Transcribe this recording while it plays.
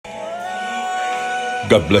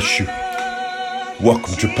God bless you.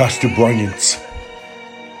 Welcome to Pastor Bryant's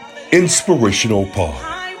Inspirational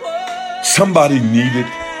Pod. Somebody needed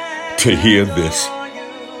to hear this.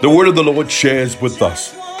 The word of the Lord shares with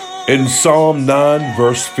us in Psalm 9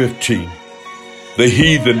 verse 15. The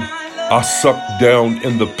heathen are sucked down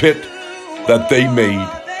in the pit that they made.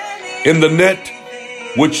 In the net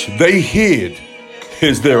which they hid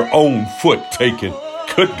is their own foot taken.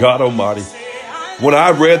 Good God Almighty. When I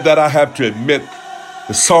read that, I have to admit,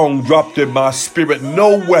 the song dropped in my spirit.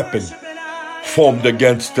 No weapon formed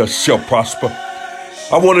against us shall prosper.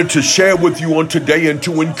 I wanted to share with you on today and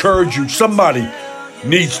to encourage you. Somebody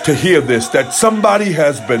needs to hear this, that somebody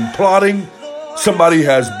has been plotting, somebody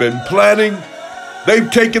has been planning.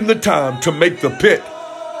 They've taken the time to make the pit,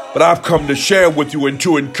 but I've come to share with you and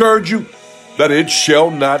to encourage you that it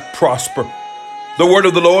shall not prosper. The word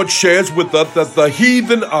of the Lord shares with us that the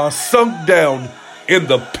heathen are sunk down in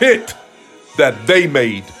the pit that they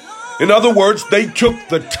made. In other words, they took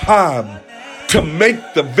the time to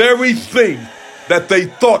make the very thing that they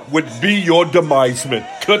thought would be your demisement.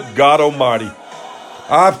 Good God Almighty.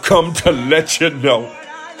 I've come to let you know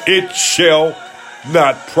it shall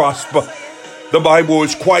not prosper. The Bible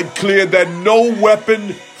is quite clear that no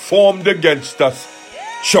weapon formed against us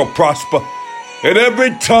shall prosper, and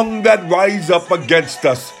every tongue that rise up against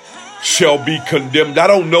us shall be condemned. I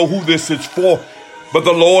don't know who this is for, but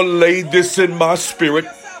the Lord laid this in my spirit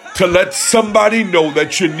to let somebody know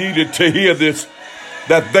that you needed to hear this,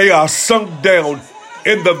 that they are sunk down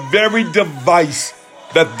in the very device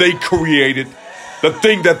that they created. The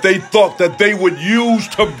thing that they thought that they would use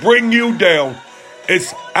to bring you down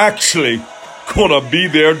is actually gonna be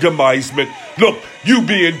their demisement. Look, you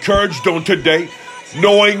be encouraged on today,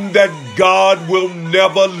 knowing that God will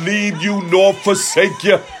never leave you nor forsake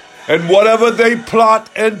you. And whatever they plot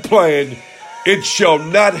and plan, it shall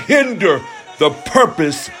not hinder the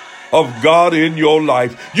purpose of God in your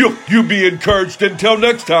life. You be encouraged. Until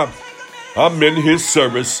next time, I'm in his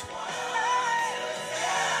service.